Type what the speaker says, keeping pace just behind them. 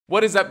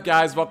What is up,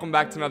 guys? Welcome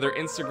back to another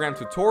Instagram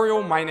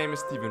tutorial. My name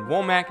is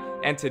Wommack,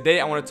 and today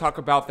I want to talk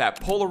about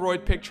that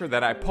Polaroid picture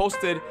that I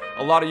posted.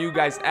 A lot of you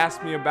guys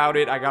asked me about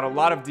it. I got a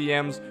lot of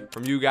DMs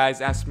from you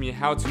guys asking me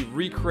how to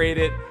recreate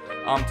it.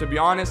 To be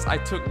honest, I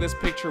took this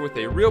picture with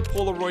a real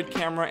Polaroid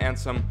camera and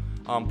some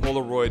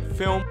Polaroid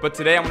film, but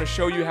today I'm going to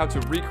show you how to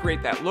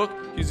recreate that look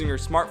using your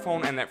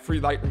smartphone and that free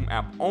Lightroom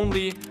app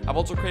only. I've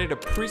also created a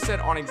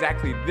preset on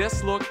exactly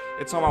this look.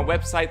 It's on my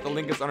website, the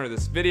link is under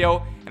this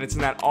video, and it's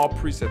in that all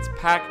presets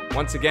pack.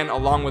 Once again,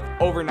 along with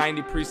over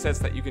 90 presets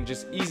that you can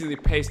just easily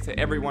paste to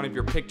every one of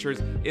your pictures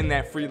in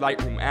that free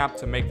Lightroom app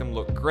to make them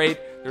look great.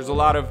 There's a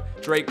lot of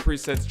Drake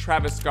presets,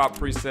 Travis Scott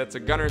presets, a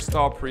Gunnar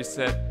Stahl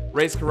preset,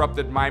 Race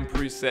Corrupted Mime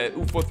preset,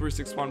 UFO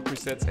 361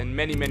 presets, and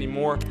many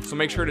more. So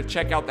make sure to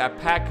check out that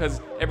pack,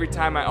 because every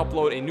time I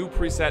upload a new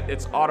preset,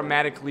 it's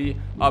automatically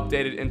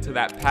updated into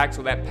that pack.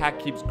 So that pack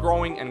keeps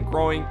growing and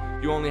growing.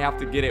 You only have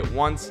to get it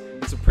once.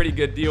 It's a pretty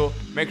good deal.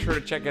 Make sure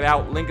to check it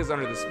out. Link is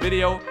under this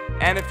video.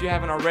 And if you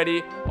haven't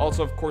already,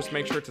 also of course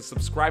make sure to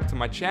subscribe to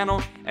my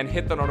channel and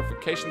hit the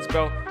notifications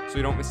bell so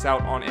you don't miss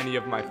out on any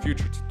of my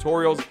future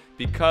tutorials.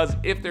 Because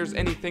if there's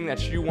anything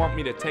that you want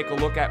me to take a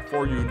look at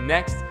for you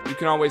next, you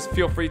can always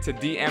feel free to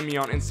DM me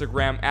on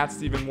Instagram.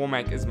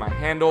 @StevenWommack is my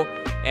handle.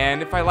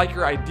 And if I like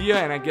your idea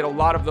and I get a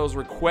lot of those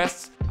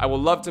requests, I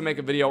would love to make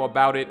a video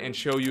about it and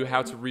show you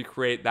how to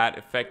recreate that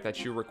effect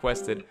that you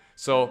requested.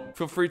 So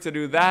feel free to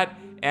do that.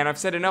 And I've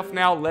said enough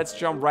now. Let's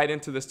jump right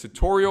into this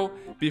tutorial.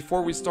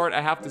 Before we start,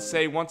 I have to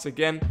say once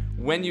again,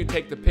 when you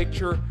take the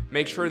picture,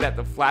 make sure that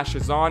the flash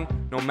is on,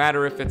 no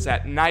matter if it's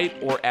at night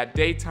or at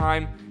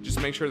daytime. Just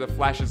make sure the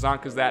flash is on,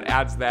 because that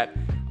adds that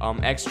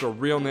extra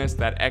realness,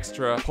 that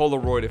extra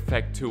Polaroid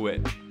effect to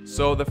it.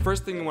 So the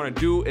first thing you want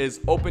to do is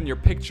open your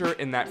picture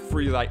in that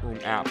free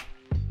Lightroom app.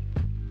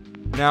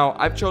 Now,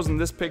 I've chosen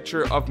this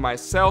picture of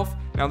myself.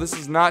 Now, this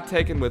is not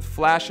taken with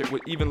flash. It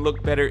would even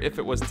look better if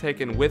it was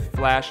taken with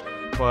flash,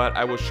 but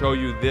I will show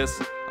you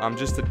this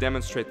just to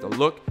demonstrate the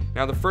look.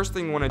 Now, the first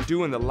thing you want to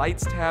do in the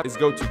Lights tab is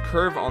go to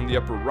Curve on the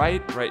upper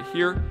right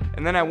here,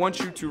 and then I want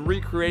you to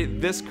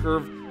recreate this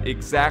curve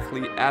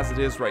exactly as it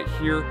is right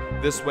here.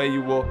 This way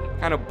you will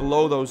kind of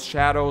blow those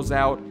shadows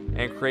out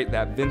and create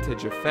that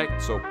vintage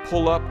effect. So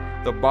pull up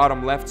the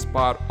bottom left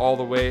spot all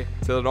the way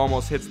till it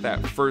almost hits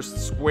that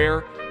first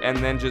square, and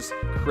then just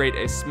create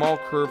a small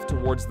curve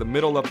towards the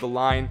middle of the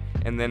line,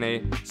 and then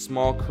a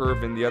small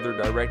curve in the other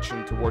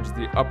direction towards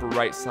the upper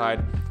right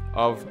side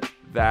of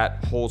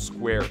that whole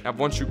square. Now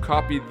once you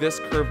copy this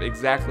curve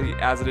exactly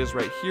as it is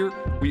right here,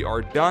 we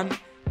are done.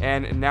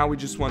 And now we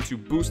just want to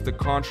boost the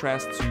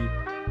contrast to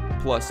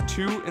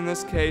 +2 in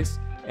this case,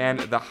 and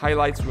the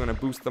highlights we want to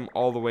boost them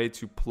all the way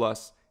to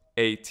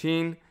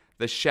 +18.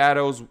 The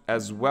shadows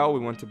as well, we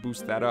want to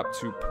boost that up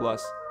to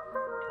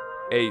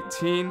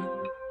 +18.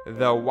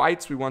 The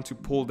whites we want to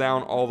pull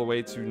down all the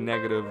way to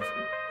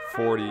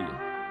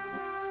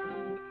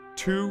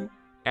 -42,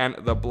 and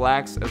the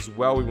blacks as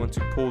well we want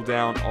to pull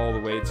down all the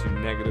way to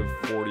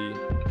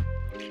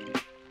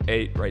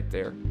 -48 right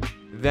there.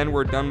 Then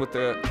we're done with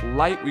the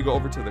light. We go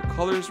over to the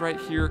colors right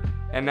here,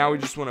 and now we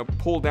just want to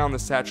pull down the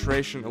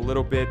saturation a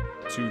little bit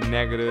to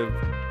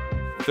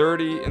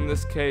 -30 in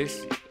this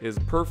case is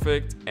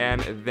perfect.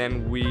 And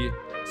then we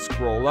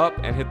scroll up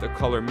and hit the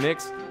color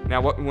mix.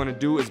 Now what we want to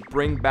do is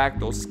bring back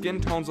those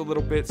skin tones a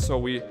little bit, so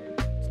we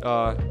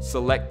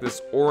select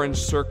this orange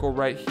circle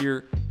right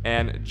here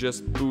and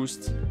just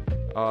boost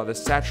the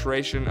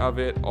saturation of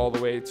it all the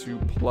way to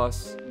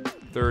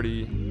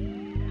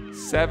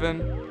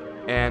 +37,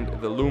 and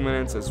the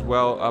luminance as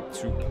well up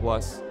to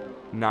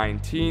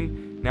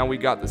 +19. Now we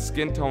got the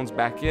skin tones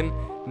back in.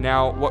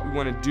 Now what we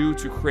want to do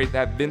to create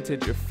that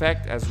vintage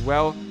effect as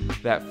well,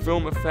 that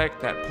film effect,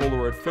 that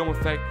Polaroid film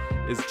effect,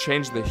 is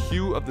change the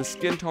hue of the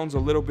skin tones a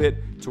little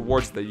bit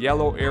towards the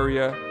yellow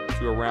area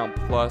to around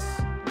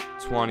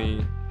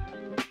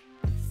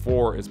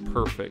 +24 is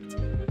perfect.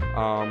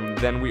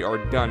 Then we are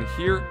done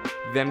here.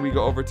 Then we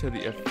go over to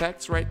the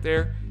effects right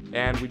there,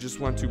 and we just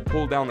want to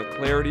pull down the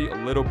clarity a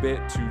little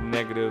bit to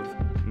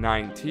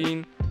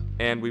 -19,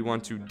 and we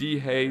want to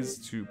dehaze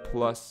to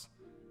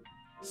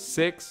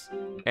 +6,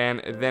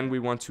 and then we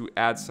want to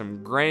add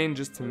some grain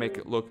just to make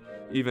it look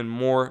even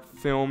more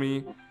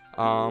filmy.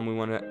 We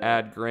want to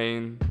add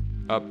grain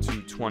up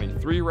to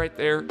 23 right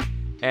there.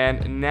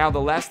 And now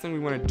the last thing we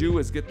want to do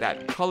is get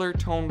that color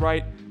tone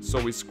right. So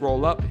we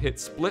scroll up, hit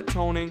split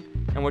toning,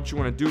 and what you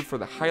want to do for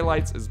the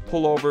highlights is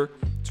pull over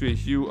to a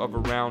hue of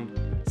around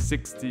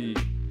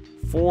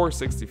 64,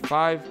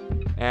 65,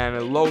 and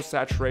a low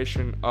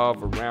saturation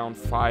of around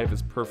 5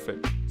 is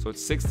perfect. So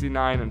it's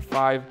 69 and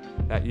 5,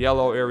 that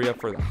yellow area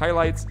for the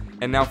highlights.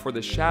 And now for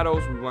the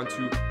shadows, we want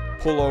to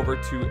pull over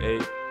to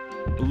a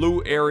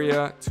blue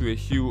area to a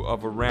hue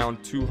of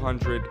around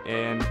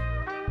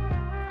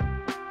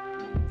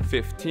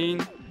 215,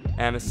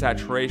 and a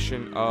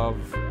saturation of,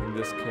 in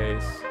this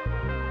case,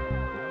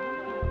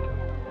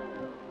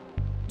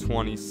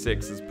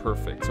 26 is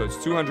perfect. So it's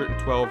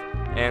 212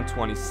 and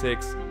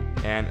 26.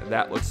 and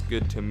that looks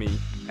good to me.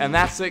 And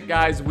that's it,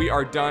 guys. We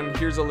are done.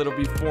 Here's a little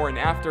before and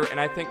after, and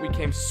I think we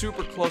came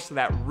super close to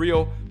that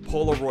real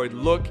Polaroid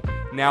look.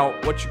 Now,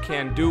 what you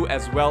can do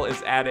as well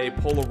is add a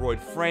Polaroid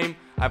frame.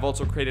 I've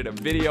also created a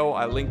video.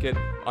 I link it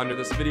under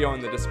this video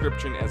in the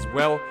description as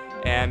well.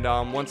 And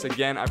once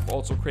again, I've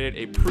also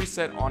created a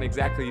preset on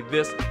exactly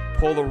this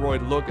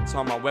Polaroid look. It's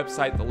on my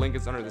website. The link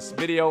is under this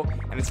video,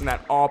 and it's in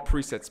that all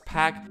presets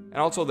pack. And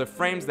also the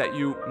frames that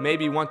you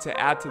maybe want to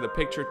add to the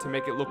picture to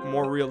make it look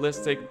more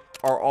realistic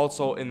are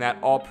also in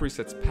that all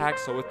presets pack.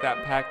 So with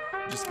that pack,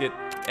 just get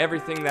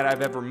everything that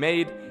I've ever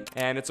made,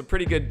 and it's a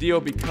pretty good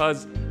deal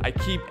because I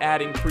keep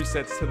adding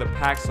presets to the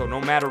pack. So no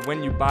matter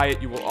when you buy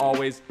it, you will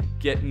always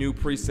get new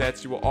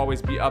presets. You will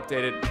always be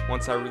updated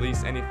once I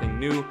release anything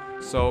new.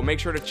 So make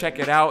sure to check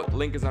it out.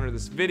 Link is under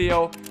this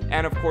video.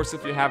 And of course,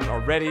 if you haven't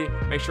already,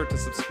 make sure to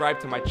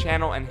subscribe to my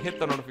channel and hit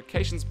the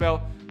notifications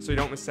bell so you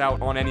don't miss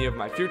out on any of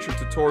my future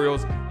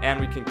tutorials, and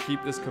we can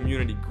keep this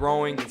community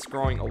growing. It's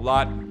growing a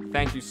lot.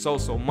 Thank you so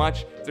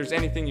much. If there's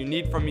anything you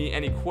need from me,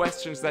 any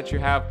questions that you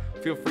have,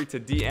 feel free to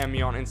DM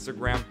me on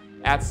Instagram.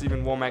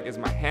 @StevenWommack is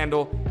my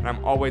handle, and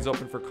I'm always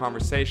open for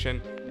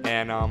conversation,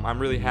 and I'm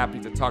really happy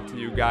to talk to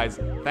you guys.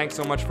 Thanks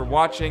so much for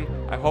watching.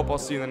 I hope I'll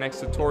see you in the next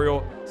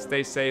tutorial.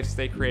 Stay safe,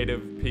 stay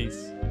creative.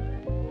 Peace.